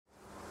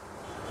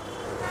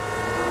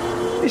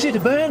Is it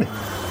a bird?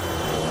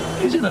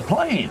 Is it a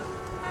plane?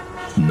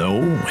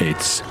 No,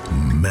 it's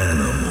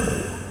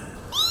Mannimal.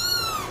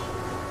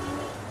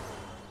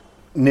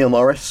 Neil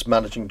Morris,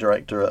 Managing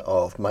Director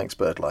of Manx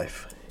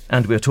Birdlife.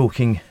 And we're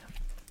talking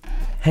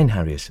Hen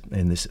Harriers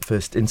in this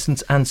first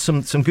instance, and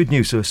some good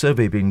news. So a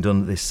survey being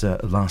done this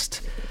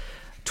last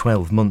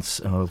 12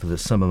 months over the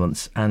summer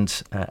months,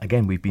 and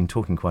again we've been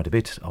talking quite a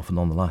bit off and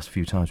on the last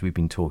few times we've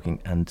been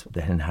talking, and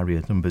the Hen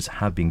Harrier numbers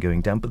have been going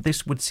down, but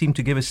this would seem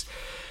to give us,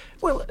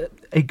 well,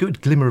 a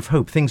good glimmer of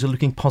hope. Things are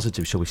looking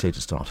positive, shall we say,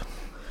 to start.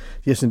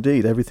 Yes,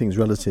 indeed. Everything's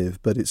relative,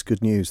 but it's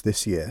good news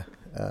this year.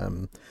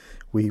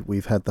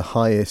 We've had the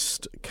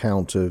highest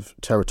count of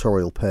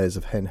territorial pairs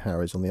of Hen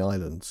Harriers on the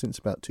island since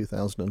about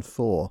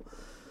 2004.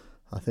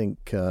 I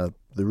think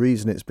the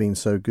reason it's been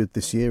so good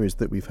this year is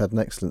that we've had an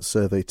excellent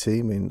survey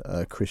team in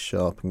Chris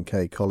Sharp and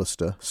Kay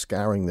Collister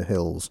scouring the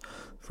hills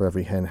for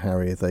every Hen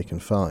Harrier they can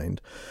find.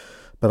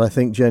 But I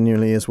think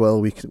genuinely as well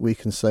we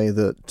can say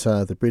that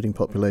the breeding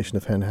population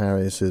of Hen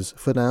Harriers has,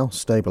 for now,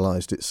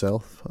 stabilised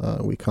itself.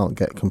 We can't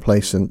get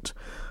complacent,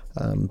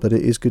 but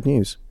it is good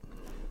news.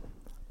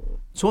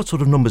 So what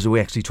sort of numbers are we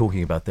actually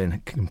talking about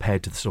then,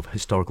 compared to the sort of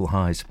historical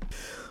highs?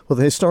 Well,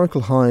 the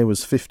historical high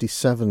was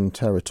 57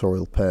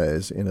 territorial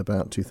pairs in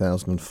about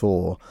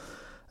 2004,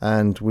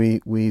 and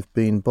we've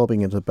been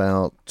bobbing at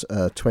about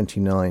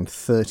 29,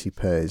 30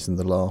 pairs in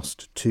the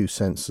last two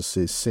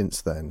censuses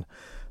since then.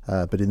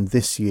 But in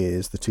this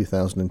year's, the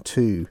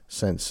 2002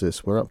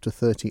 census, we're up to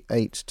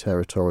 38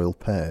 territorial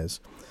pairs.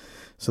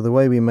 So the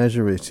way we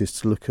measure it is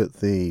to look at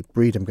the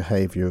breeding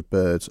behaviour of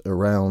birds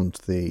around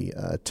the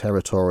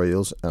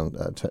territorials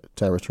and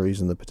territories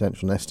and the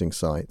potential nesting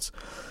sites.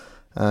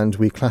 And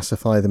we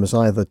classify them as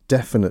either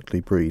definitely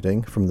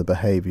breeding from the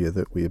behaviour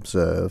that we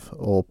observe,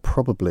 or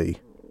probably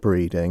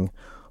breeding,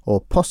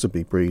 or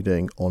possibly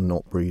breeding, or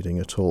not breeding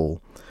at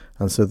all.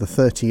 And so the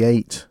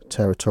 38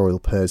 territorial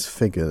pairs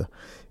figure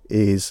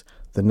is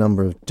the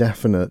number of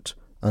definite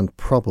and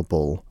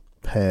probable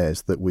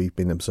pairs that we've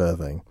been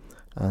observing.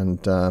 And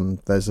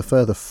there's a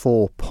further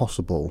 4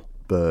 possible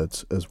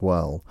birds as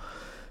well.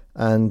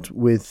 And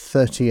with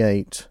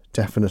 38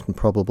 definite and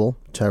probable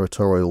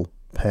territorial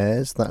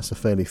pairs, that's a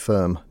fairly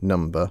firm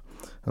number.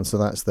 And so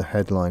that's the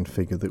headline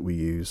figure that we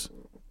use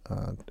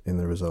in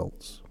the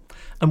results.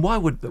 And why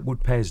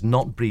would pairs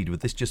not breed?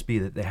 Would this just be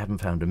that they haven't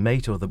found a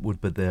mate, or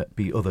would there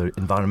be other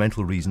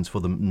environmental reasons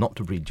for them not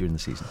to breed during the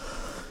season?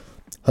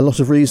 A lot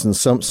of reasons.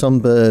 Some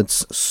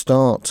birds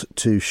start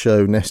to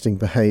show nesting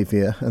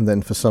behaviour and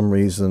then for some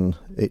reason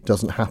it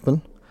doesn't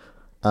happen.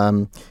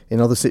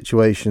 In other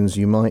situations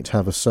you might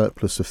have a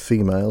surplus of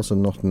females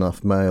and not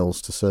enough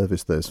males to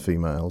service those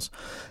females.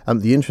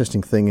 The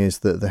interesting thing is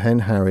that the Hen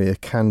Harrier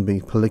can be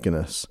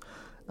polygynous,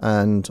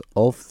 and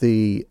of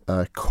the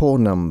core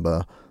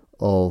number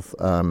of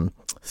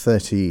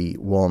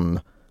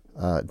 31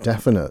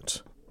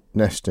 definite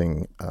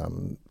nesting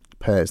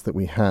pairs that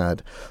we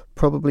had,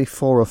 probably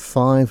 4 or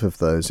 5 of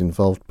those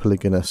involved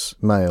polygynous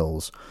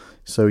males.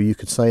 So you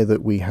could say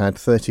that we had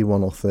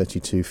 31 or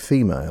 32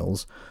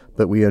 females,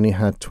 but we only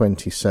had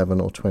 27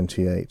 or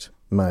 28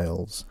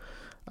 males.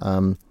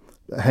 Hen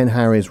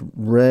Harriers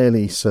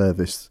rarely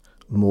service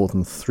more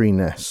than 3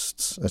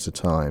 nests at a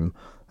time.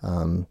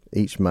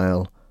 Each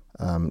male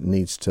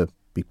needs to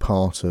be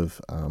part of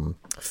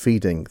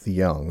feeding the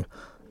young,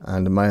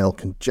 and a male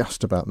can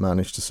just about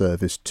manage to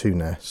service 2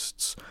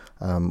 nests,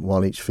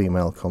 while each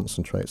female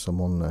concentrates on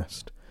 1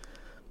 nest.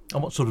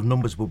 And what sort of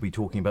numbers will we be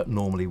talking about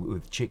normally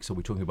with chicks? Are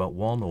we talking about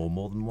 1 or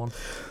more than 1?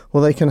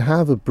 Well, they can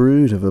have a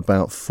brood of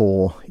about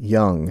 4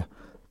 young,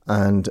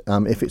 and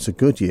if it's a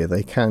good year,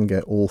 they can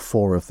get all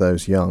 4 of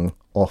those young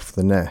off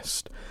the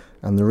nest.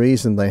 And the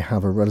reason they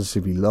have a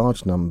relatively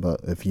large number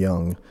of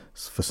young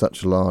for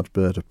such a large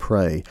bird of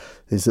prey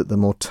is that the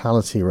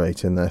mortality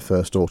rate in their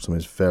first autumn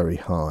is very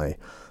high.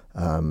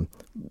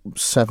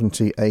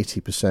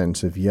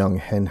 70-80% of young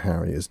Hen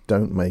Harriers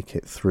don't make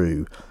it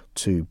through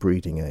to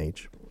breeding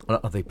age.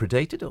 Are they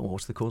predated, or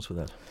what's the cause for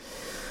that?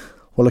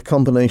 Well, a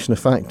combination of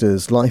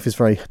factors. Life is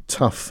very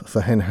tough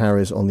for Hen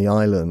Harriers on the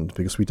island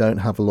because we don't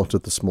have a lot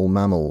of the small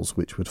mammals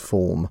which would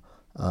form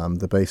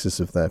the basis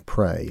of their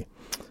prey.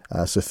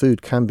 So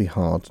food can be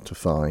hard to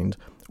find.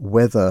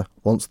 Weather,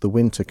 once the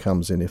winter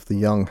comes in, if the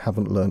young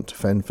haven't learnt to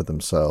fend for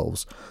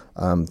themselves,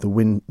 the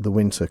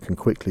winter can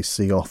quickly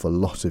see off a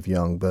lot of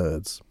young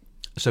birds.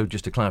 So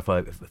just to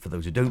clarify, for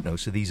those who don't know,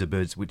 so these are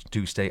birds which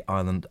do stay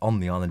on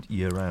the island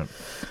year-round?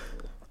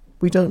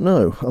 We don't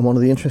know. And one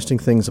of the interesting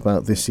things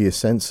about this year's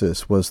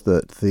census was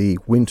that the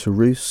winter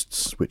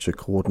roosts, which are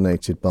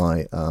coordinated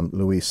by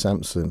Louise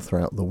Sampson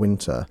throughout the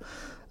winter,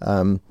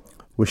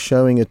 were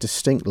showing a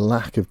distinct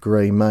lack of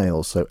grey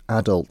males, so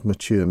adult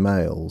mature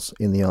males,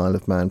 in the Isle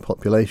of Man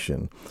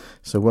population.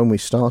 So when we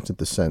started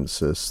the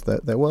census,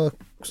 there were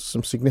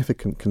some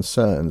significant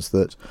concerns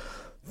that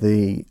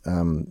the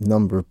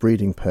number of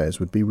breeding pairs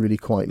would be really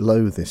quite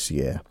low this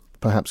year,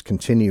 perhaps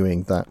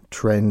continuing that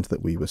trend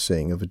that we were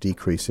seeing of a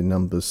decrease in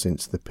numbers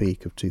since the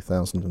peak of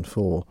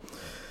 2004.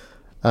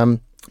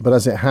 But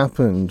as it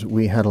happened,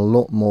 we had a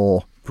lot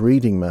more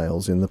breeding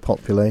males in the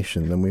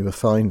population than we were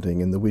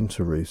finding in the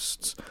winter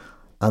roosts.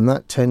 And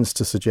that tends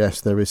to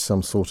suggest there is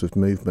some sort of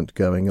movement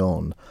going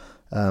on.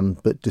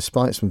 But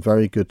despite some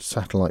very good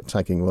satellite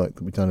tagging work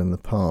that we've done in the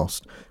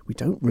past, we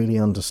don't really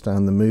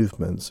understand the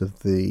movements of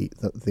the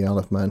Isle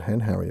of Man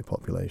hen harrier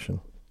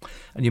population.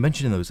 And you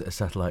mentioned in those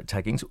satellite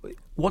taggings,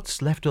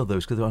 what's left of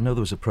those? Because I know there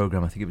was a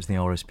programme, I think it was the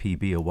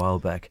RSPB a while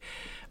back.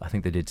 I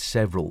think they did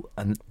several,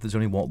 and there's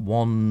only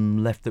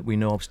one left that we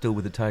know of still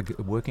with the tag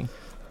working?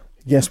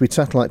 Yes, we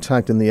satellite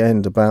tagged in the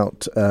end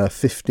about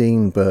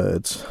 15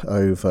 birds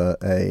over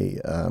a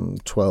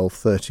 12,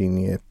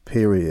 13-year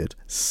period.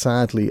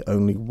 Sadly,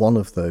 only one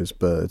of those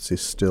birds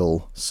is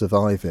still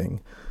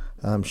surviving.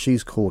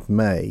 She's called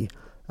May,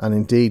 and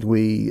indeed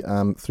we,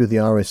 through the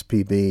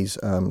RSPB's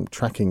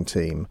tracking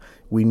team,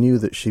 we knew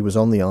that she was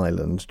on the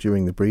island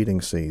during the breeding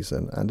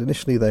season, and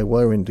initially there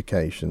were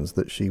indications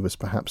that she was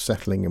perhaps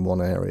settling in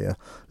one area,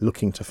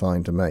 looking to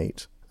find a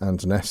mate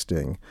and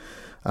nesting.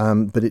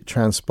 But it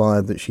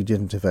transpired that she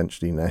didn't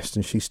eventually nest,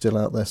 and she's still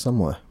out there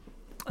somewhere.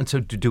 And so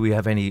do we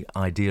have any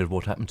idea of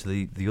what happened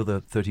to the other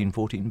 13,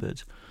 14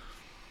 birds?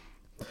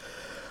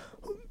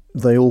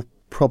 They all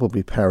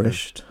probably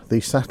perished. The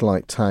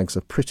satellite tags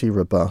are pretty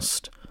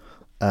robust.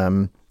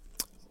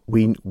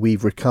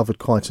 We've recovered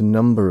quite a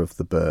number of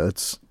the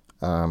birds,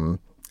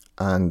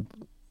 and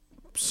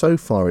so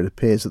far it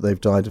appears that they've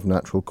died of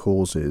natural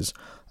causes,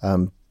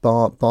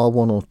 bar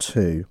one or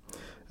two.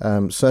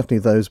 Certainly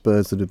those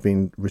birds that have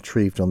been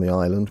retrieved on the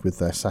island with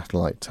their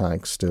satellite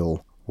tags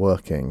still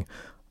working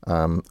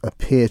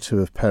appear to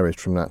have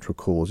perished from natural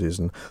causes,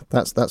 and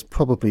that's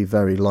probably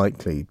very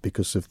likely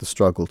because of the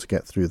struggle to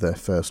get through their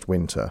first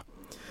winter.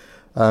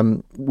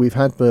 We've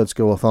had birds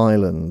go off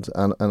island,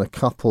 and a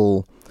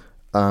couple,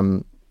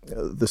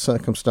 the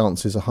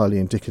circumstances are highly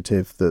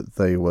indicative that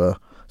they were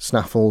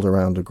snaffled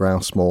around a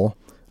grouse moor,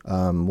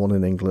 one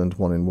in England,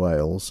 one in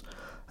Wales.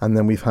 And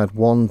then we've had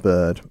one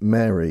bird,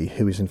 Mary,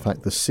 who is in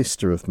fact the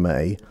sister of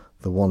May,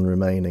 the one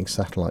remaining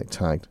satellite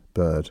tagged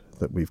bird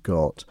that we've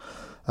got.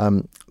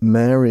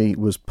 Mary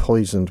was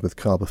poisoned with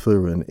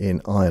carbofuran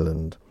in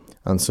Ireland,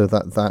 and so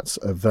that's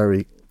a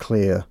very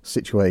clear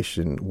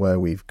situation where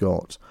we've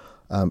got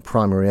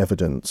primary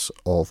evidence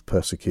of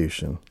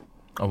persecution.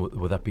 Oh,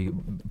 would that be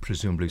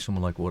presumably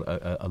someone like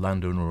a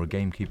landowner or a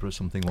gamekeeper or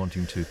something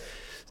wanting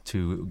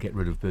to get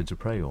rid of birds of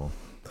prey, or?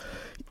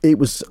 It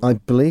was, I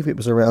believe it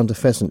was around a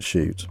pheasant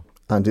shoot,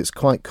 and it's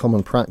quite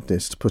common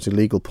practice to put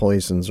illegal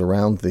poisons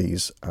around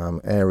these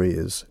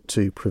areas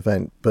to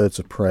prevent birds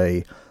of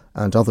prey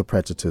and other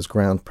predators,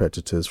 ground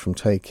predators, from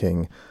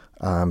taking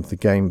the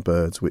game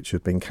birds which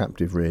have been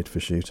captive reared for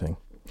shooting.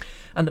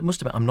 And it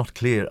must have been, I'm not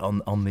clear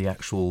on the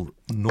actual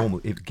normal,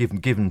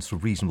 given sort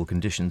of reasonable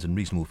conditions and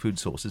reasonable food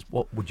sources,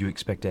 what would you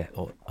expect the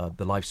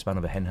lifespan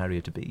of a hen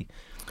harrier to be?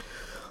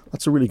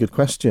 That's a really good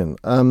question.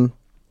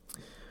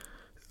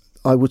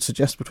 I would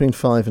suggest between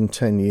 5 and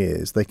 10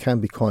 years. They can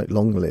be quite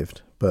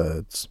long-lived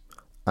birds,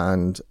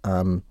 and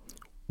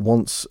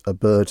once a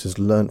bird has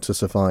learnt to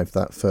survive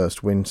that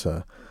first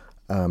winter,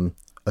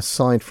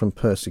 aside from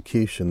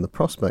persecution, the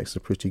prospects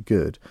are pretty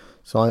good.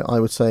 So I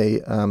would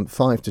say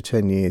 5 to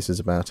 10 years is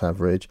about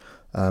average.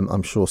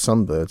 I'm sure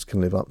some birds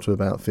can live up to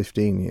about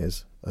 15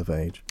 years of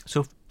age.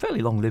 So fairly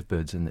long-lived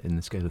birds in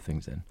the scale of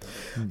things then?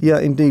 Yeah,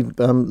 indeed.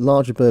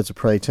 Larger birds of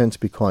prey tend to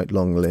be quite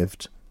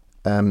long-lived.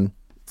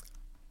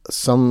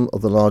 Some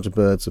of the larger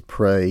birds of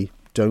prey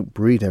don't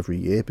breed every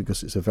year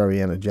because it's a very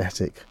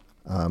energetic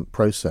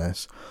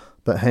process.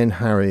 But hen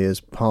harriers,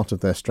 part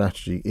of their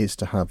strategy is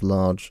to have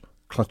large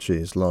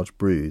clutches, large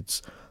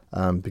broods,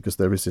 because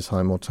there is this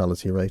high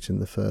mortality rate in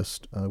the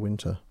first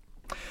winter.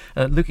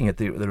 Looking at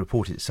the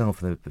report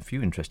itself, there are a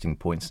few interesting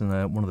points, and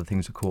one of the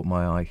things that caught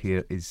my eye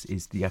here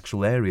is the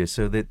actual area.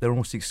 So they're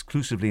almost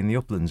exclusively in the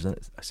uplands.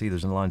 I see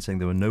there's a line saying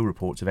there were no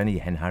reports of any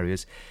hen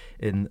harriers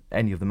in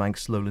any of the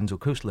Manx lowlands or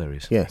coastal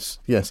areas. Yes.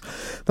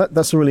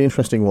 That's a really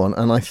interesting one,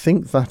 and I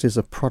think that is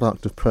a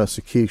product of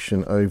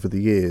persecution over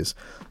the years.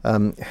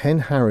 Hen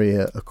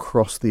harrier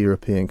across the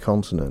European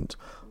continent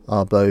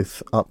are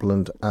both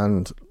upland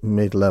and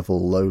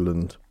mid-level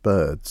lowland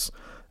birds.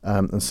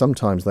 And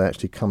sometimes they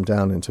actually come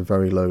down into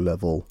very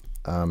low-level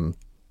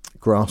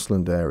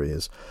grassland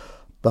areas.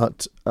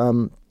 But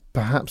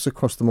perhaps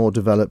across the more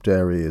developed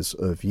areas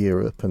of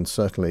Europe, and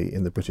certainly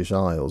in the British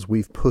Isles,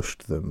 we've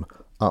pushed them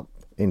up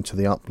into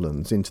the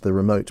uplands, into the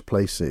remote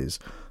places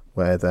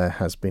where there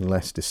has been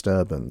less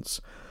disturbance.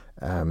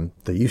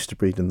 They used to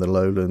breed in the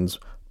lowlands,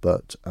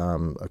 but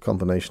a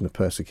combination of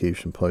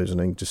persecution,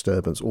 poisoning,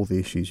 disturbance, all the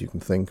issues you can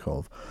think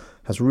of,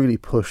 has really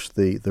pushed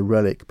the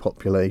relic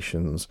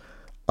populations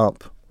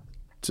up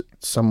to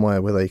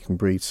somewhere where they can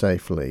breed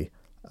safely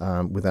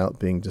without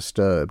being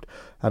disturbed.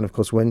 And of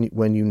course,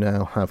 when you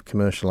now have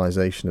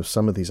commercialisation of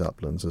some of these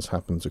uplands, as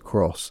happens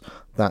across,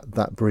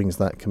 that brings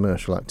that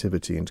commercial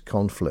activity into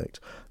conflict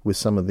with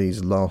some of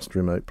these last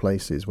remote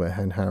places where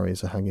hen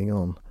harriers are hanging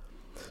on.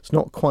 It's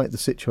not quite the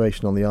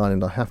situation on the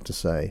island, I have to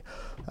say.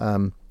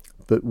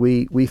 But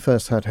we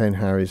first had hen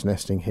harriers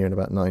nesting here in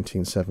about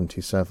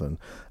 1977,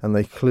 and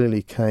they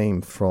clearly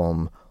came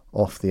from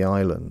off the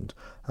island,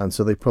 and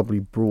so they probably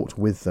brought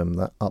with them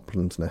that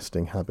upland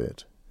nesting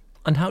habit.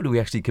 And how do we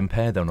actually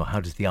compare then, or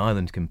how does the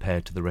island compare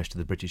to the rest of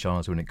the British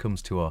Isles when it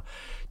comes to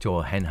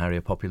our hen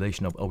harrier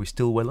population? Are we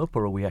still well up,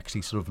 or are we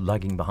actually sort of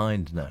lagging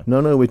behind now?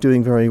 No, we're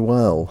doing very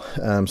well.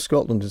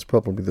 Scotland is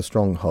probably the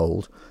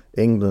stronghold.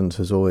 England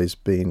has always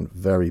been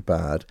very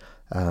bad,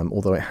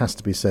 although it has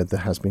to be said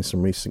there has been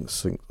some recent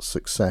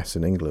success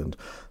in England.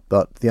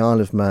 But the Isle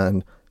of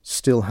Man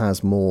still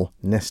has more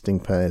nesting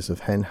pairs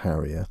of hen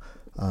harrier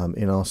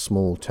in our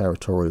small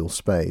territorial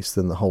space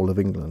than the whole of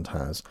England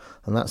has,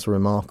 and that's a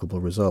remarkable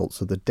result.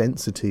 So the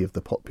density of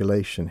the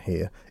population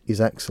here is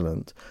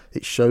excellent.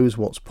 It shows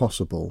what's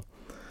possible.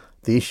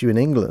 The issue in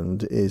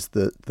England is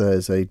that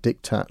there's a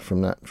diktat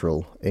from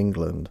Natural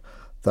England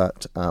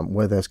that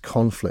where there's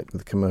conflict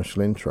with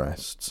commercial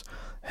interests,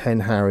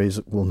 hen harriers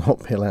will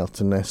not be allowed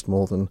to nest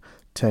more than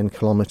 10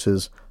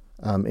 kilometres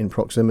in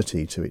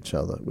proximity to each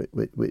other,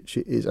 which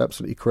is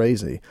absolutely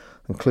crazy.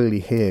 And clearly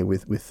here,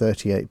 with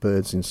 38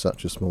 birds in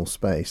such a small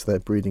space, they're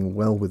breeding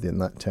well within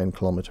that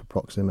 10-kilometre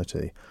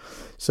proximity.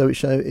 So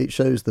it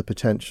shows the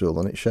potential,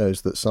 and it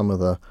shows that some of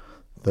the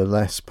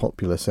less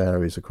populous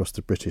areas across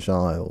the British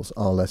Isles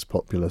are less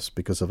populous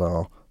because of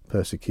our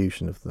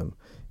persecution of them.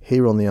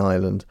 Here on the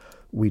island,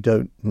 we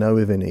don't know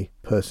of any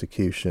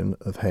persecution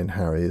of hen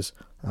harriers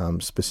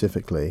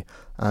specifically,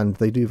 and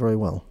they do very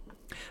well.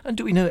 And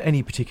do we know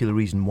any particular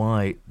reason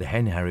why the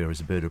hen harrier as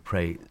a bird of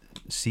prey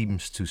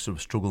seems to sort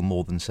of struggle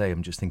more than, say,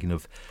 I'm just thinking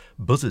of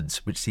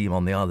buzzards, which seem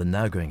on the island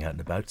now going out and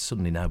about.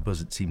 Suddenly now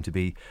buzzards seem to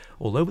be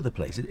all over the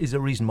place. Is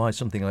there a reason why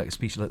something like a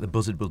species like the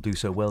buzzard will do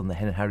so well and the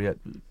hen harrier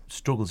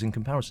struggles in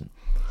comparison?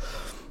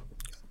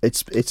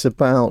 It's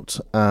about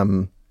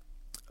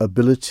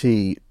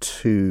ability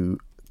to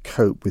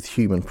cope with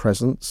human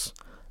presence,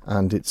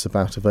 and it's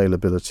about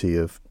availability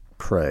of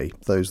prey.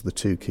 Those are the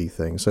two key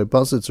things. So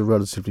buzzards are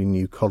relatively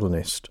new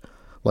colonist.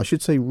 Well, I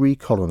should say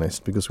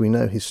recolonist, because we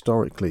know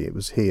historically it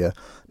was here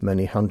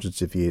many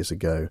hundreds of years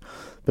ago,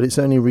 but it's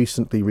only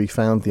recently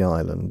refound the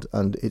island,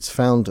 and it's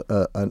found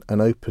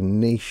an open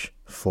niche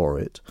for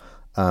it.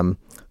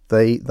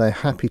 They're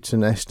happy to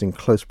nest in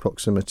close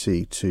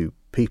proximity to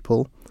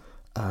people,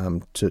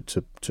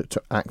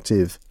 to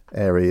active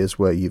areas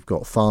where you've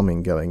got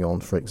farming going on,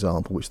 for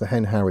example, which the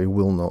hen harrier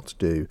will not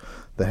do.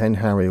 The hen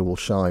harrier will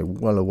shy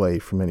well away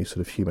from any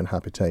sort of human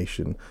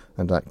habitation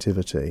and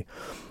activity.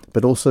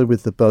 But also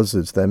with the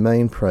buzzards, their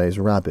main prey is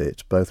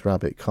rabbit, both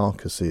rabbit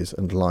carcasses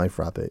and live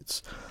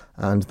rabbits,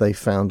 and they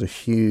found a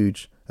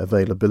huge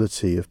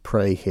availability of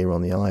prey here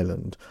on the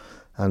island.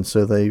 And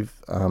so they've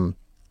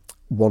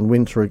one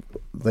winter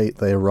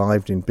they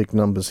arrived in big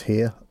numbers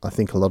here. I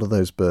think a lot of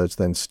those birds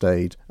then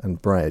stayed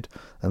and bred,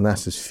 and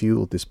that has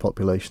fueled this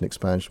population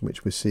expansion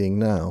which we're seeing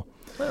now.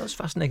 Well, it's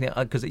fascinating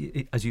because,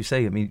 as you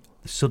say, I mean,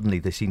 suddenly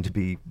they seem to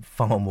be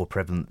far more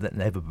prevalent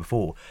than ever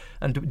before.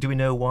 And do we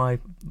know why?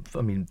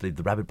 I mean, the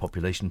rabbit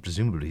population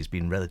presumably has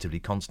been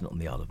relatively constant on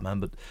the Isle of Man,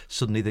 but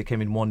suddenly they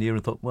came in one year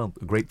and thought, well,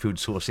 a great food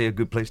source here, a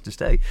good place to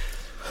stay.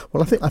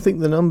 Well, I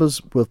think the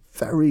numbers were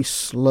very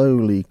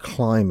slowly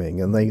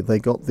climbing, and they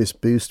got this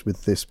boost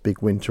with this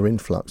big winter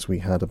influx we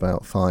had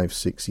about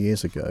 5-6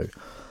 years ago.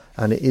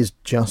 And it is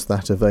just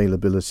that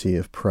availability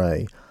of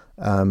prey.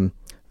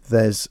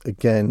 There's,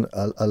 again,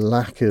 a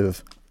lack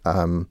of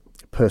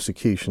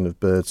persecution of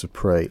birds of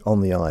prey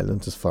on the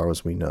island, as far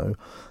as we know.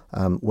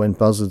 When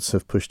buzzards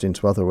have pushed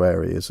into other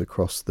areas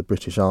across the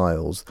British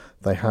Isles,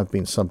 they have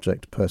been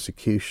subject to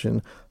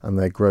persecution, and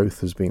their growth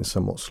has been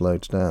somewhat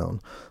slowed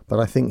down. But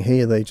I think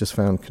here they just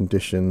found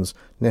conditions,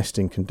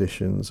 nesting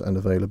conditions and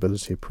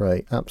availability of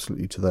prey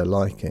absolutely to their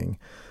liking.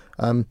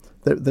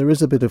 There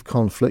is a bit of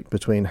conflict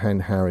between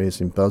hen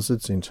harriers and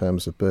buzzards in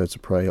terms of birds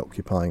of prey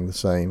occupying the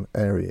same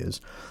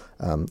areas.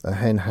 A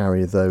hen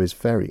harrier, though, is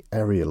very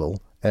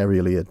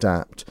aerially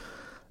adept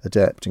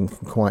and can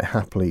quite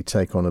happily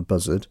take on a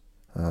buzzard.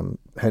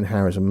 Hen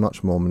harriers are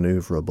much more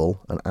manoeuvrable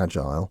and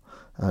agile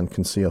and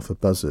can see off a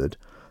buzzard.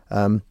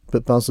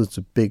 But buzzards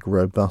are big,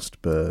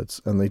 robust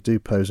birds, and they do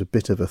pose a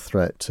bit of a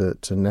threat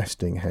to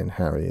nesting hen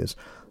harriers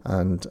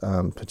and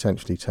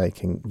potentially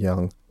taking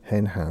young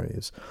hen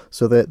harriers.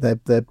 So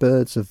they're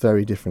birds of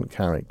very different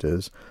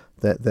characters.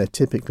 They're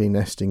typically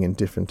nesting in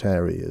different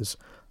areas,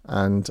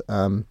 and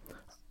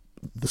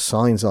the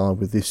signs are,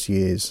 with this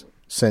year's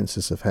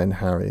census of hen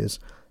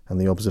harriers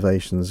and the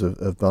observations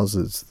of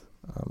buzzards,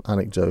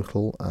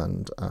 anecdotal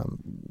and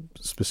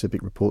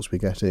specific reports we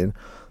get in,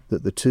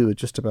 that the two are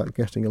just about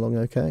getting along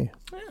okay.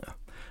 Yeah.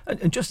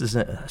 And just as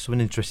an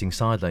interesting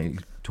sideline,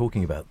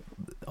 talking about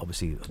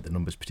obviously the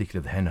numbers, particularly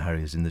of the hen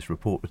harriers in this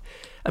report, but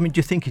I mean, do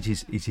you think it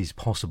is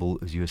possible,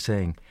 as you were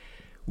saying,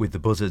 with the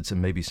buzzards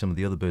and maybe some of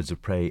the other birds of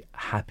prey,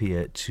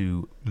 happier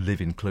to live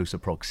in closer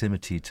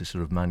proximity to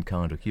sort of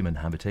mankind or human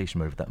habitation,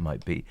 wherever that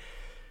might be,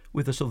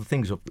 with the sort of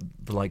things of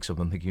the likes of,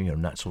 I'm thinking,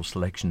 natural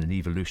selection and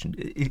evolution?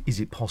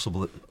 Is it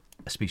possible that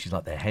a species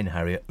like the hen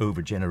harrier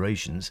over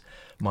generations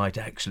might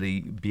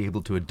actually be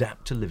able to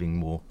adapt to living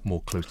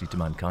more closely to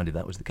mankind if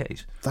that was the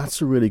case?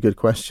 That's a really good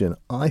question.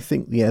 I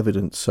think the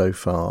evidence so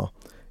far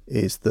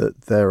is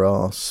that there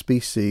are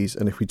species,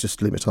 and if we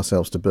just limit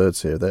ourselves to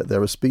birds here,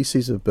 there are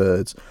species of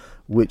birds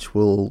which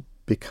will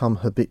become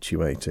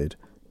habituated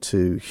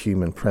to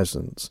human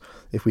presence.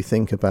 If we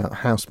think about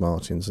house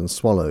martins and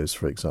swallows,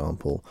 for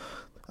example,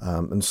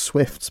 and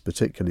swifts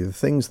particularly, the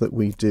things that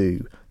we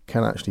do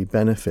can actually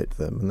benefit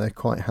them, and they're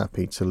quite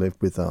happy to live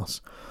with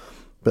us.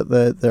 But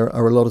there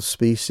are a lot of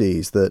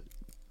species that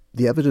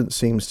the evidence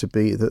seems to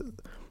be that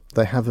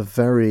they have a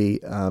very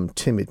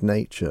timid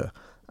nature,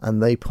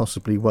 and they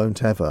possibly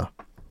won't ever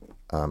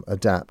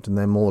adapt, and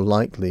they're more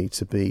likely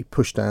to be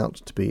pushed out,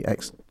 to be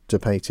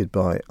extirpated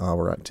by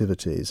our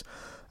activities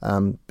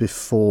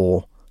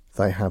before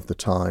they have the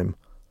time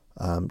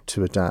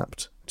to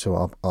adapt to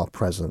our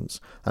presence.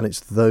 And it's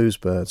those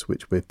birds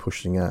which we're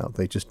pushing out.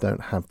 They just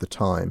don't have the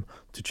time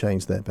to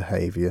change their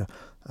behaviour,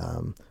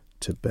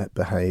 to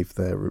behave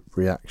their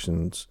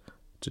reactions,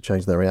 to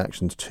change their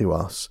reactions to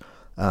us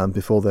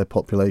before their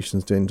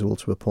populations dwindle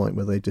to a point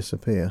where they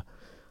disappear.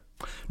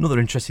 Another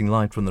interesting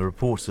line from the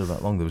report, so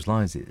that along those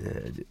lines,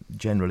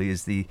 generally,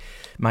 is the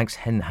Manx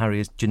Hen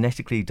Harriers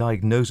genetically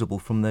diagnosable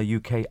from their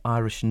UK,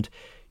 Irish and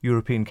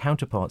European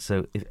counterparts.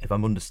 So if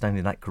I'm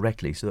understanding that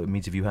correctly, so it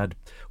means if you had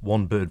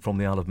one bird from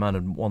the Isle of Man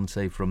and one,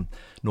 say, from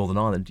Northern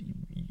Ireland,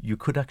 you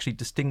could actually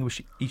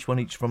distinguish each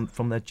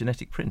from their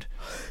genetic print.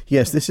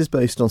 Yes, this is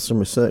based on some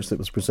research that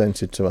was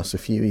presented to us a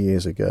few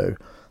years ago,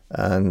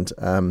 and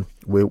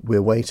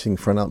we're waiting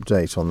for an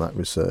update on that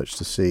research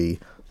to see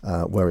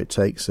where it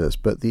takes us.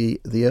 But the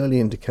early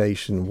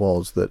indication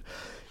was that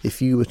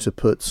if you were to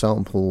put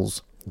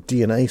samples,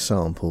 DNA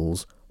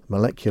samples,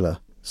 molecular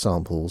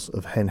samples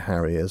of hen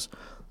harriers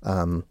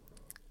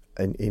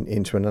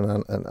into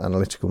an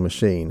analytical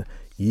machine,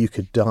 you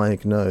could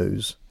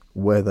diagnose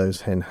where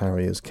those hen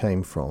harriers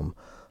came from,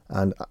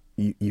 and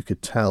you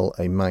could tell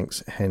a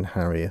Manx hen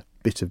harrier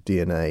bit of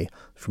DNA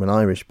from an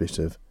Irish bit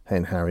of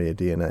hen harrier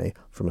DNA,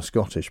 from a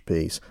Scottish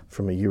piece,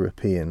 from a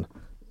European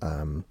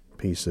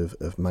piece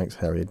of Manx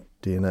Harrier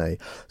DNA.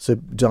 So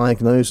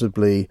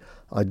diagnosably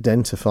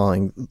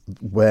identifying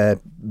where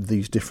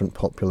these different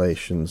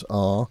populations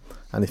are,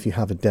 and if you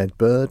have a dead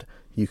bird,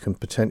 you can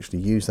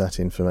potentially use that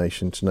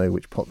information to know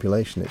which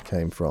population it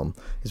came from.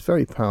 It's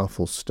very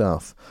powerful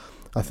stuff.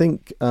 I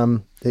think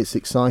it's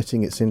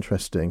exciting, it's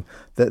interesting,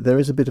 that there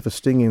is a bit of a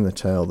sting in the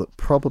tail that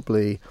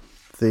probably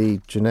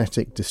the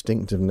genetic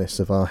distinctiveness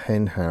of our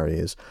hen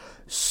harriers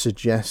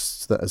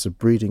suggests that as a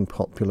breeding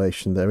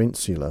population they're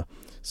insular.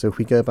 So if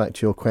we go back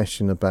to your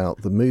question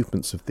about the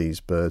movements of these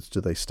birds,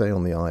 do they stay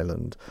on the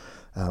island?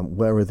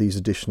 Where are these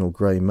additional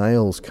grey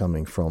males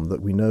coming from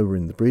that we know are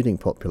in the breeding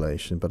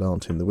population but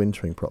aren't in the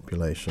wintering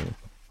population?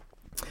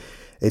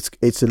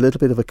 It's a little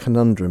bit of a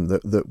conundrum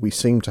that we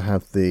seem to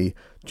have the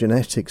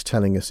genetics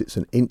telling us it's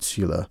an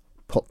insular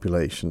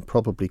population,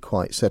 probably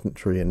quite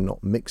sedentary and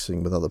not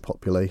mixing with other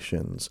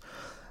populations,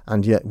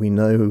 and yet we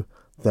know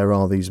there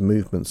are these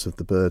movements of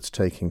the birds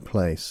taking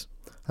place.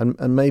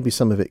 And maybe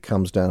some of it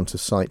comes down to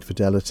site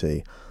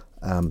fidelity.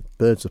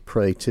 Birds of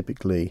prey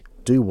typically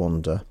do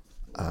wander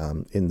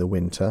in the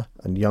winter,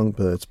 and young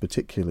birds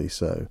particularly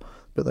so,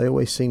 but they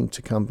always seem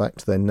to come back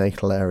to their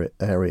natal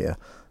area,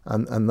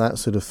 and that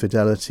sort of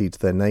fidelity to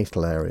their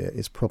natal area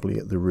is probably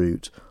at the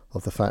root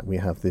of the fact we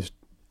have this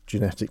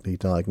genetically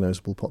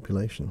diagnosable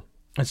population.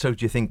 And so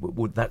do you think,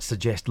 would that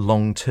suggest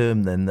long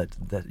term then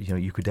that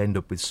you could end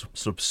up with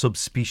sort of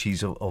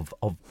subspecies of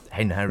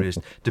hen harriers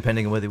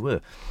depending on where they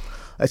were?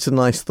 It's a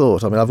nice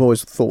thought. I mean, I've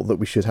always thought that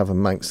we should have a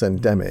Manx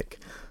endemic.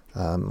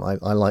 I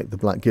like the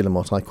black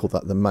guillemot. I call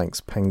that the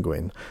Manx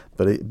penguin,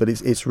 but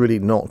it's really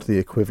not the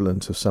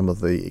equivalent of some of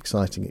the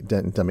exciting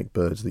endemic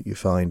birds that you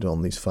find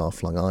on these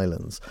far-flung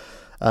islands.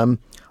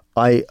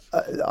 I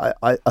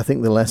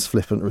think the less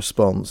flippant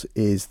response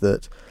is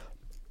that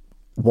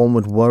one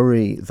would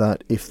worry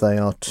that if they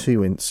are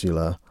too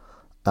insular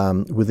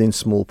within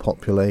small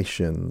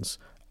populations,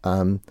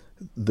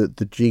 that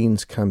the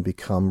genes can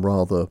become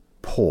rather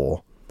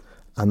poor.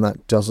 And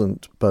that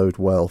doesn't bode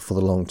well for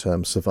the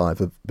long-term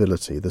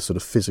survivability, the sort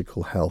of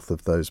physical health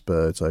of those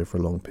birds over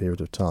a long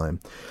period of time.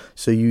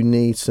 So you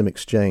need some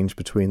exchange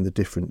between the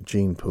different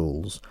gene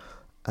pools.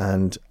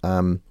 And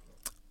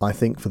I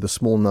think for the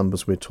small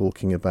numbers we're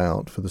talking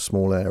about, for the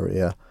small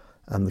area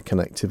and the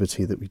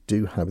connectivity that we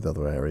do have with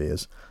other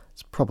areas,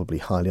 it's probably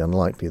highly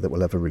unlikely that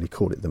we'll ever really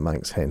call it the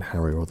Manx Hen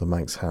Harrier or the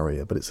Manx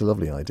Harrier, but it's a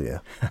lovely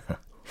idea.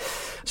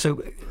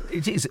 So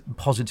it is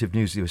positive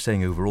news you were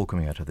saying overall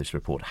coming out of this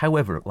report.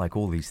 However, like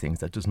all these things,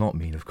 that does not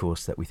mean, of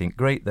course, that we think,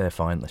 great, they're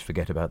fine, let's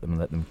forget about them and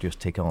let them just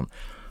tick on.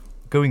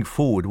 Going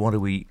forward, what do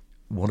we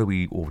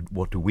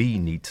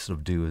need to sort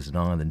of do as an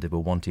island if we're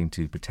wanting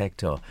to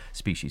protect our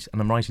species? And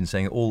I'm right in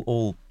saying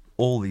all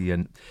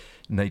the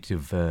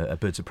native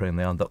birds of prey on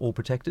the island, they're all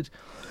protected?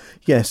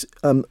 Yes,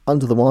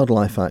 under the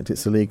Wildlife Act,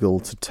 it's illegal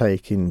to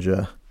take,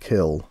 injure,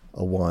 kill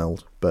a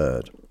wild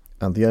bird.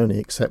 And the only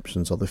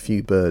exceptions are the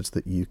few birds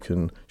that you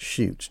can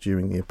shoot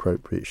during the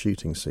appropriate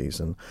shooting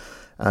season,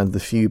 and the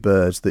few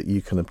birds that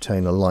you can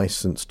obtain a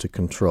licence to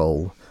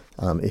control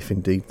if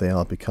indeed they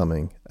are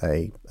becoming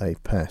a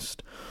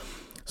pest.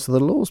 So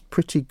the law's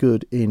pretty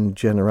good in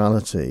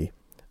generality,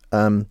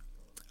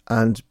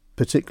 And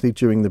particularly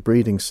during the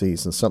breeding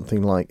season,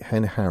 something like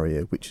Hen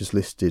Harrier, which is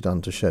listed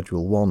under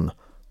Schedule 1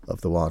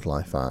 of the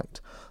Wildlife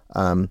Act,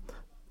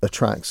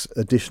 attracts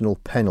additional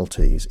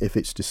penalties if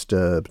it's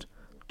disturbed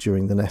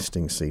during the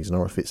nesting season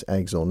or if its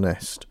eggs or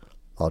nest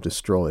are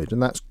destroyed.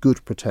 And that's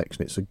good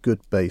protection. It's a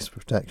good base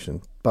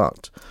protection.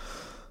 But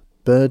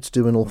birds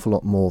do an awful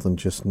lot more than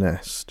just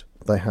nest.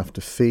 They have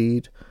to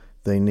feed,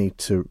 they need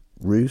to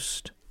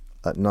roost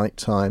at night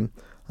time,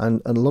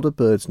 and a lot of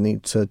birds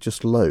need to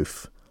just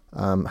loaf,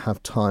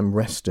 have time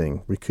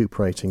resting,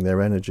 recuperating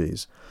their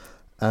energies.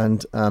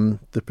 And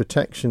the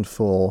protection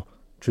for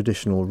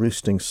traditional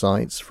roosting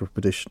sites, for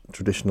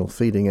traditional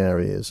feeding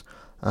areas,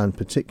 and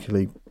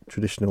particularly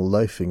traditional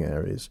loafing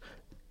areas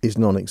is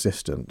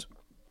non-existent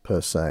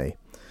per se.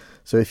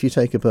 So if you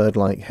take a bird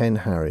like Hen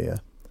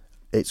Harrier,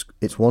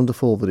 it's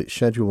wonderful that it's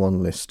Schedule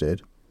 1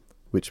 listed,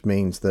 which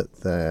means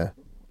that they're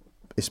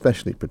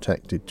especially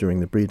protected during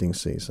the breeding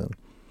season.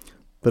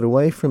 But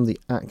away from the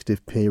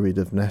active period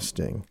of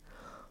nesting,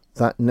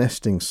 that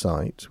nesting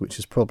site, which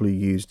is probably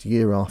used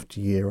year after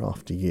year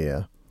after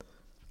year,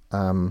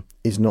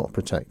 is not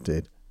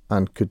protected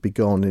and could be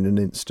gone in an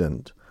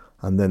instant.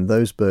 And then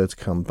those birds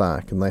come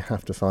back and they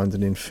have to find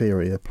an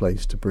inferior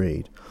place to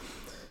breed.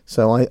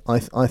 So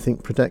I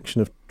think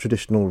protection of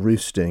traditional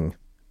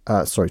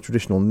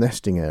traditional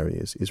nesting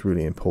areas is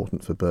really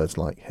important for birds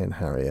like Hen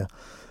Harrier.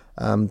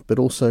 But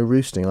also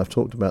roosting. I've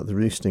talked about the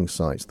roosting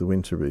sites, the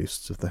winter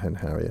roosts of the Hen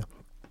Harrier.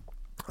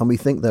 And we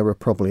think there are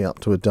probably up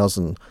to a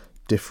dozen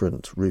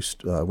different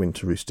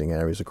winter roosting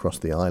areas across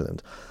the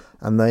island.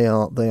 And they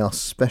are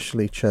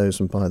specially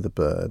chosen by the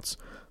birds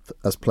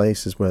as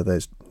places where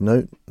there's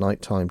no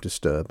nighttime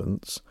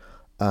disturbance,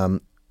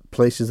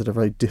 places that are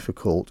very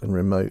difficult and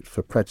remote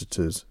for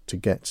predators to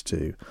get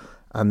to,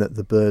 and that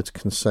the birds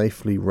can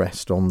safely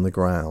rest on the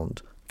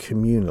ground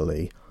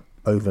communally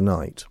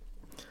overnight.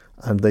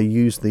 And they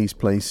use these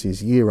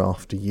places year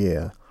after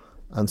year,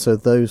 and so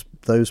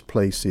those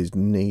places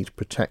need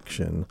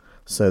protection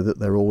so that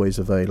they're always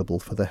available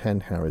for the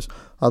Hen Harriers.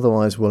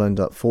 Otherwise we'll end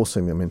up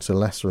forcing them into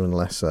lesser and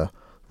lesser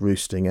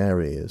roosting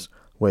areas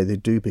where they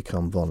do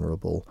become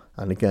vulnerable,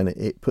 and again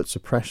it puts a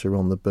pressure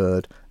on the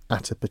bird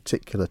at a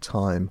particular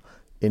time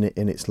in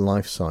its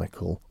life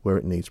cycle where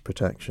it needs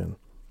protection.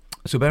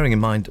 So bearing in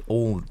mind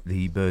all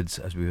the birds,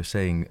 as we were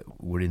saying,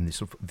 were in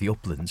the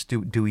uplands,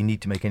 do we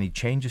need to make any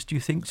changes, do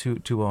you think,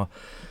 to our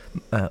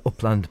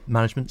upland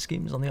management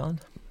schemes on the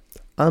island?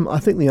 I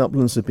think the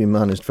uplands have been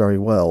managed very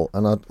well,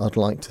 and I'd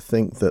like to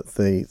think that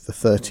the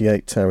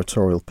 38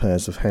 territorial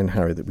pairs of Hen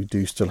Harrier that we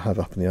do still have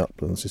up in the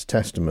uplands is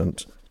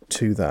testament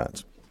to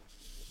that.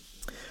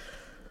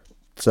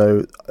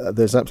 So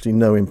there's absolutely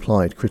no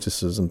implied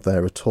criticism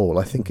there at all.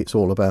 I think it's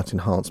all about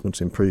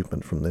enhancement,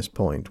 improvement from this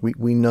point.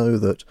 We know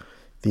that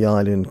the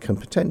island can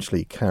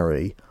potentially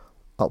carry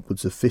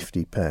upwards of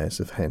 50 pairs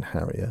of Hen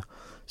Harrier,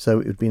 so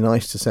it would be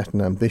nice to set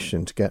an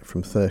ambition to get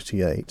from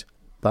 38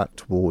 back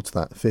towards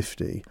that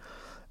 50.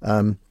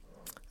 And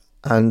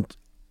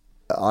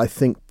I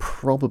think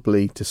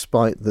probably,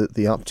 despite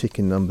the uptick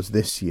in numbers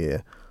this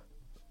year,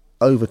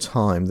 over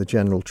time the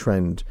general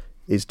trend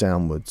is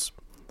downwards,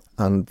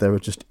 and there are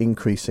just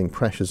increasing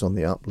pressures on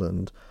the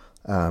upland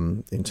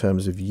in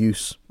terms of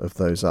use of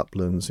those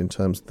uplands, in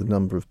terms of the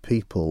number of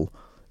people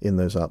in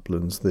those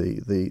uplands,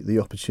 the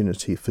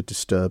opportunity for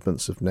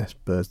disturbance of nest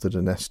birds that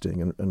are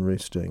nesting and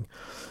roosting.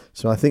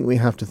 So I think we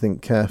have to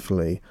think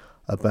carefully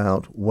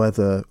about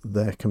whether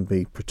there can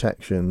be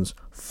protections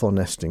for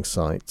nesting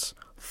sites,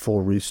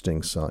 for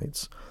roosting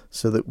sites,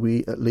 so that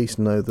we at least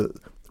know that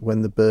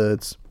when the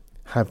birds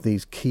have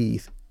these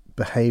key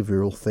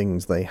behavioural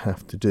things they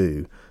have to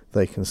do,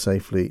 they can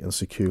safely and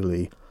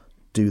securely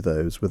do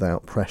those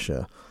without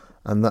pressure.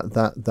 And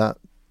that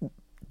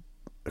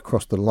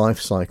across the life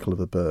cycle of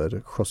a bird,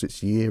 across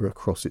its year,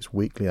 across its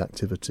weekly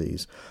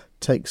activities,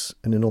 takes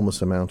an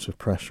enormous amount of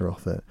pressure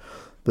off it.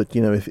 But,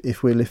 you know,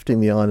 if we're lifting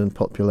the island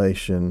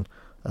population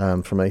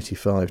from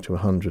 85 to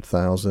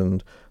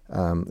 100,000,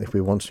 if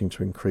we're wanting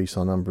to increase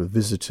our number of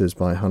visitors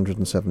by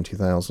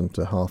 170,000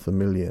 to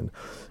 500,000,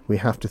 we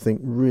have to think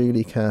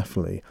really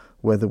carefully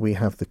whether we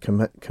have the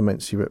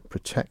commensurate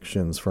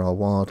protections for our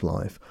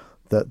wildlife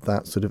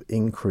that sort of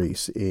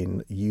increase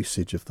in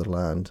usage of the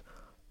land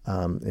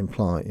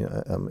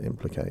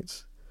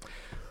implicates.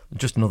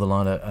 Just another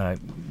line that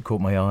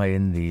caught my eye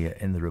in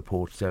the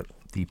report.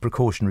 The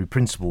precautionary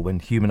principle: when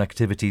human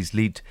activities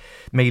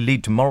may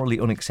lead to morally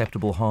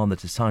unacceptable harm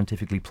that is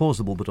scientifically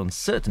plausible, but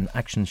uncertain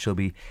actions shall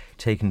be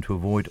taken to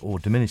avoid or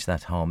diminish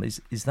that harm.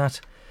 Is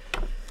that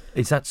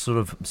sort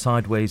of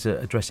sideways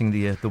addressing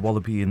the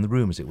wallaby in the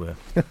room, as it were?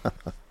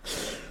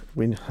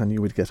 I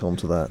knew we'd get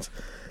onto that.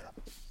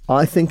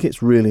 I think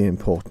it's really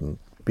important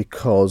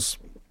because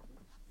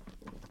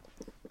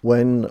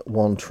when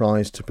one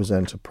tries to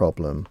present a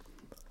problem,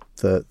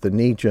 the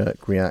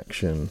knee-jerk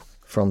reaction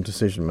from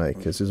decision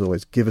makers is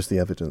always, give us the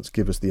evidence,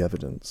 give us the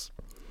evidence.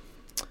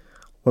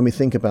 When we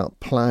think about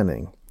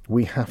planning,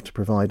 we have to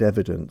provide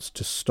evidence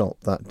to stop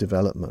that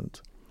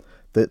development.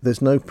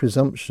 There's no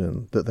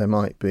presumption that there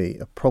might be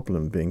a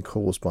problem being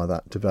caused by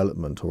that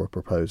development or a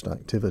proposed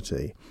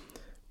activity.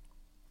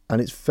 And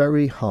it's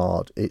very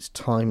hard, it's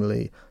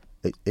timely,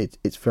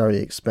 it's very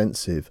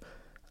expensive,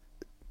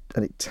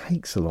 and it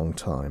takes a long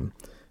time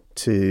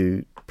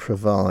to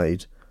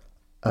provide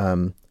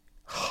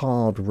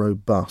hard,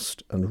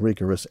 robust and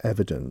rigorous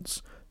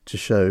evidence to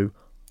show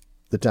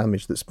the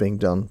damage that's being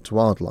done to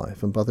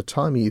wildlife. And by the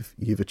time you've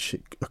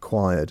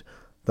acquired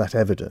that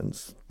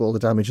evidence, well, the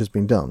damage has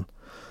been done.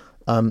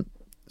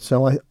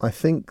 So I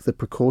think the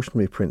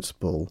precautionary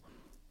principle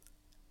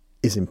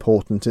is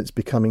important. It's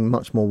becoming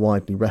much more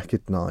widely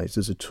recognised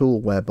as a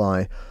tool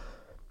whereby,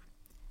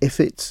 if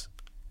it's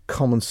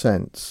common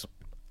sense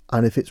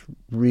and if it's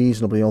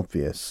reasonably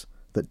obvious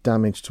that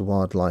damage to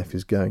wildlife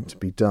is going to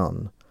be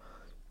done,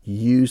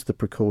 use the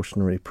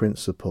precautionary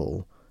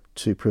principle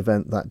to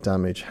prevent that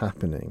damage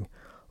happening,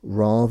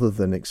 rather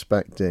than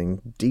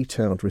expecting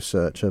detailed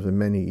research over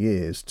many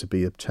years to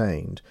be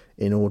obtained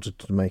in order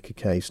to make a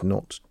case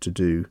not to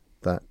do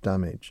that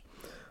damage.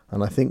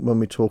 And I think when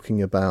we're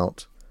talking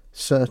about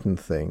certain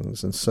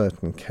things and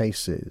certain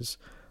cases,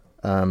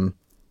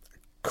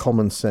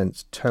 common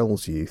sense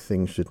tells you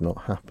things should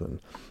not happen.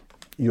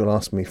 You'll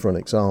ask me for an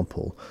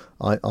example.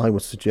 I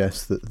would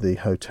suggest that the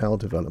hotel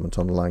development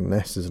on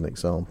Langness is an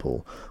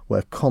example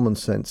where common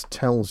sense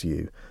tells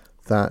you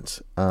that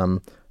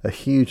a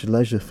huge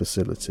leisure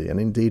facility, and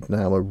indeed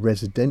now a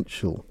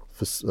residential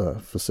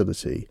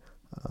facility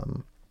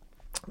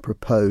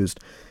proposed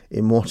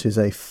in what is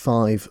a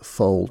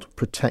 5-fold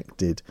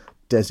protected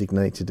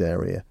designated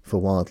area for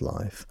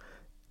wildlife,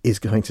 is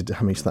going to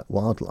damage that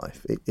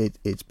wildlife.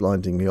 It's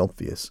blindingly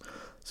obvious.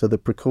 So the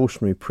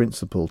precautionary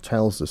principle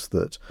tells us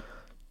that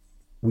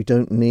we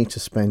don't need to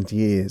spend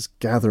years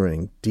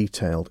gathering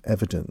detailed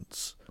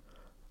evidence.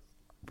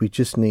 We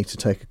just need to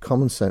take a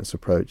common sense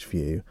approach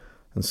view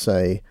and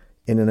say,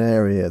 in an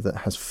area that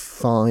has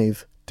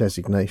 5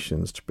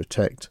 designations to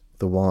protect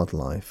the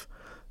wildlife,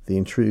 the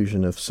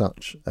intrusion of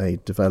such a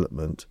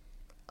development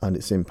and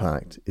its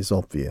impact is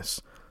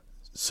obvious.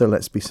 So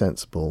let's be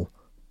sensible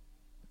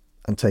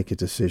and take a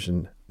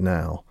decision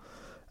now.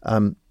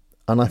 And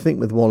I think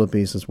with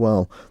wallabies as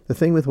well, the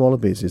thing with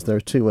wallabies is there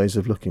are 2 ways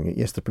of looking at it.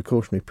 Yes, the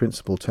precautionary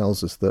principle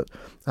tells us that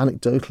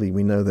anecdotally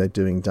we know they're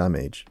doing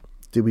damage.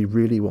 Do we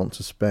really want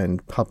to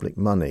spend public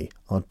money,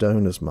 our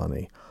donors'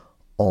 money,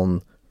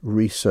 on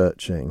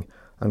researching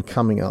and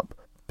coming up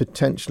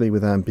potentially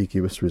with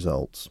ambiguous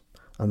results,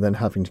 and then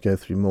having to go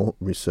through more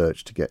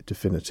research to get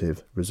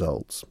definitive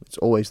results? It's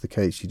always the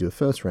case. You do a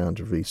first round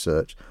of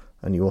research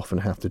and you often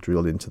have to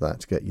drill into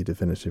that to get your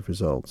definitive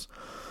results.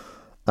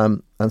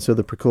 And so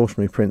the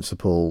precautionary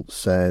principle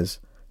says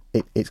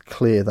it's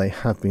clear they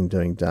have been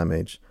doing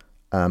damage.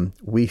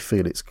 We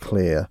feel it's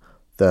clear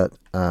that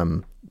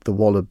the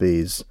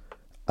wallabies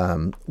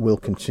will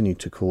continue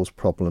to cause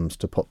problems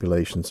to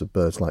populations of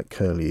birds like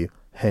curlew,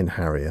 hen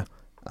harrier,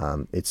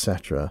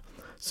 etc.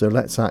 So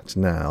let's act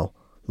now.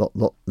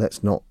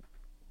 Let's not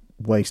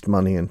waste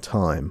money and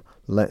time.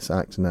 Let's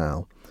act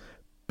now.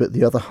 But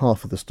the other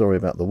half of the story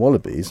about the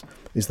wallabies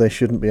is they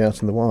shouldn't be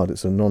out in the wild.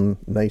 It's a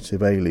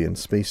non-native alien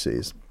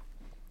species,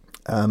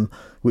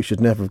 which should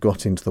never have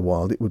got into the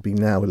wild. It would be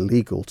now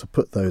illegal to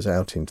put those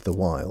out into the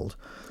wild.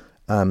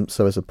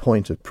 So as a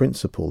point of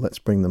principle, let's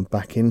bring them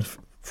back in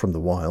from the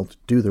wild,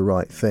 do the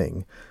right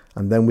thing,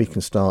 and then we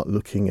can start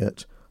looking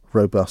at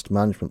robust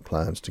management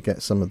plans to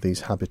get some of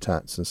these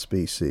habitats and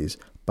species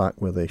back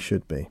where they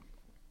should be.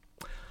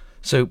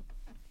 So,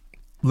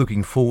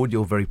 looking forward,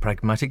 you're very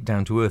pragmatic,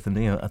 down to earth, and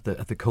at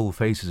the coal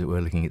face, as it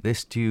were, looking at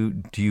this. Do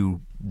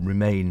you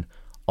remain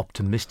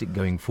optimistic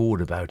going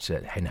forward about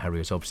hen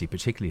harriers? Obviously,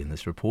 particularly in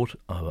this report,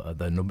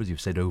 the numbers you've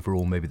said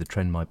overall, maybe the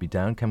trend might be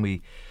down. Can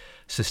we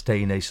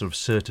sustain a sort of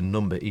certain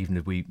number, even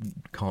if we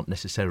can't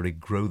necessarily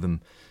grow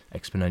them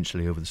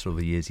exponentially over the sort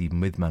of years, even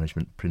with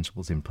management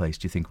principles in place?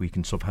 Do you think we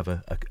can sort of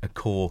have a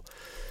core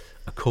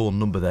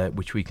number there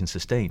which we can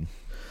sustain?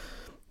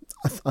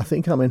 I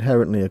think I'm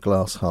inherently a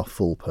glass half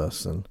full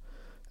person,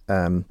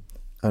 and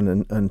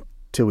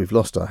until we've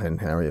lost our hen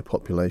harrier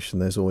population,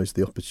 there's always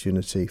the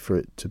opportunity for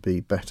it to be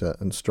better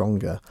and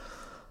stronger.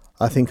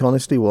 I think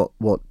honestly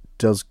what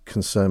does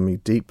concern me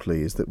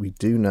deeply is that we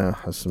do now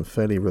have some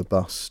fairly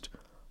robust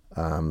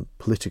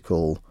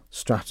political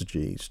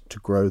strategies to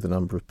grow the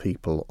number of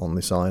people on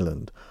this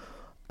island,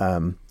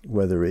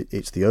 whether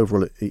it's the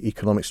overall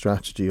economic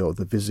strategy or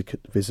the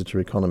visitor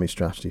economy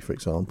strategy, for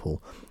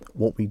example.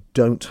 What we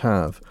don't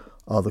have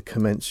are the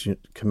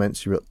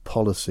commensurate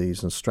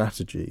policies and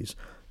strategies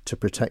to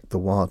protect the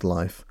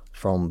wildlife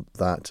from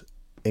that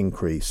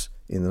increase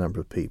in the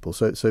number of people.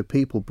 So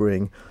people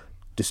bring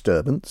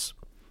disturbance,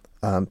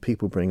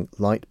 people bring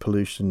light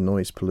pollution,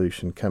 noise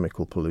pollution,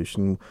 chemical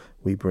pollution.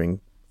 We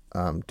bring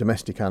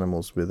domestic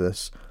animals with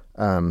us.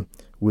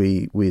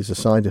 We as a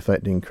side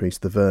effect increase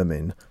the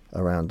vermin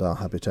around our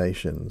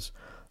habitations,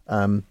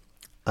 and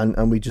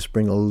we just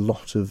bring a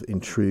lot of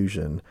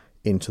intrusion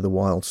into the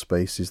wild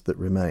spaces that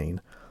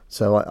remain.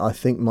 So I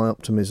think my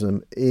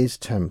optimism is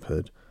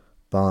tempered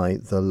by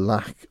the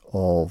lack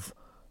of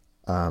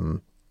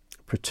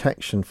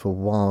protection for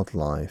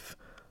wildlife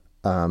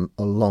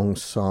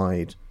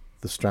alongside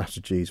the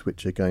strategies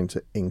which are going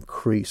to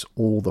increase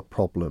all the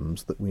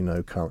problems that we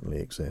know currently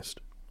exist.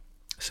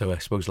 So I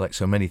suppose, like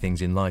so many things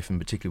in life, and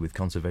particularly with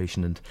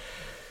conservation, and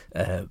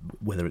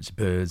whether it's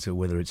birds or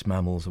whether it's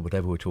mammals or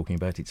whatever we're talking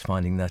about, it's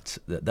finding that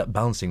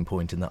balancing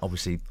point, and that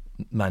obviously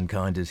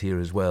mankind is here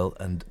as well,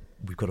 and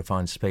we've got to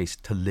find space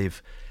to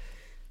live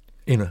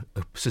in a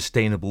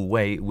sustainable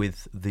way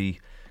with the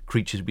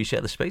creatures we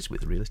share the space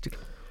with, realistically.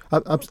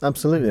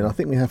 Absolutely, and I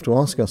think we have to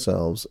ask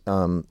ourselves,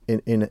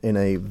 in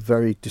a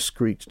very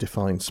discrete,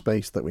 defined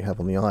space that we have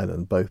on the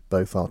island,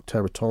 both our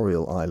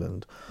territorial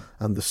island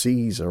and the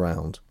seas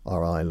around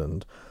our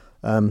island,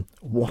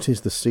 what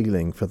is the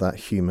ceiling for that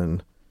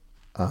human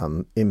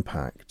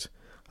impact?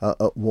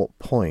 At what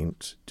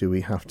point do we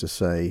have to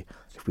say,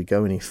 if we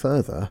go any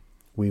further,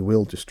 we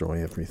will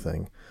destroy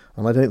everything?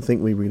 And I don't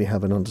think we really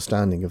have an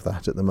understanding of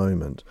that at the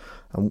moment.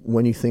 And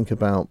when you think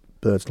about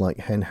birds like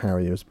hen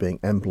harriers being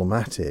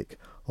emblematic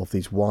of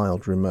these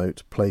wild,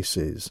 remote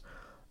places,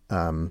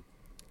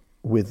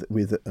 with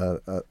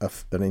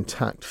an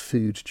intact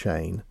food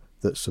chain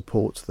that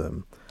supports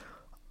them,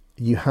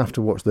 you have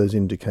to watch those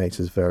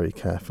indicators very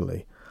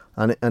carefully.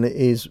 And it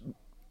is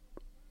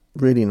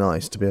really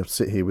nice to be able to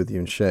sit here with you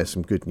and share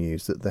some good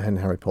news that the hen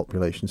harrier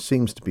population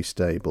seems to be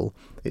stable.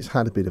 It's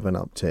had a bit of an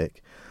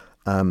uptick,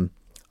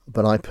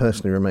 but I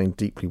personally remain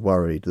deeply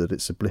worried that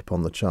it's a blip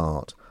on the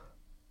chart.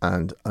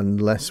 And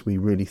unless we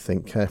really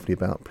think carefully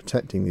about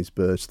protecting these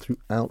birds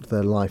throughout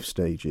their life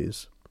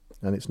stages,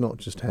 and it's not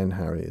just hen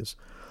harriers,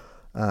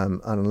 and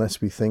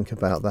unless we think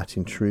about that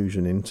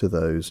intrusion into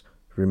those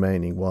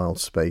remaining wild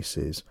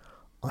spaces,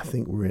 I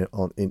think we're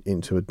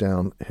into a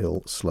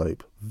downhill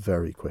slope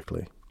very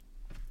quickly.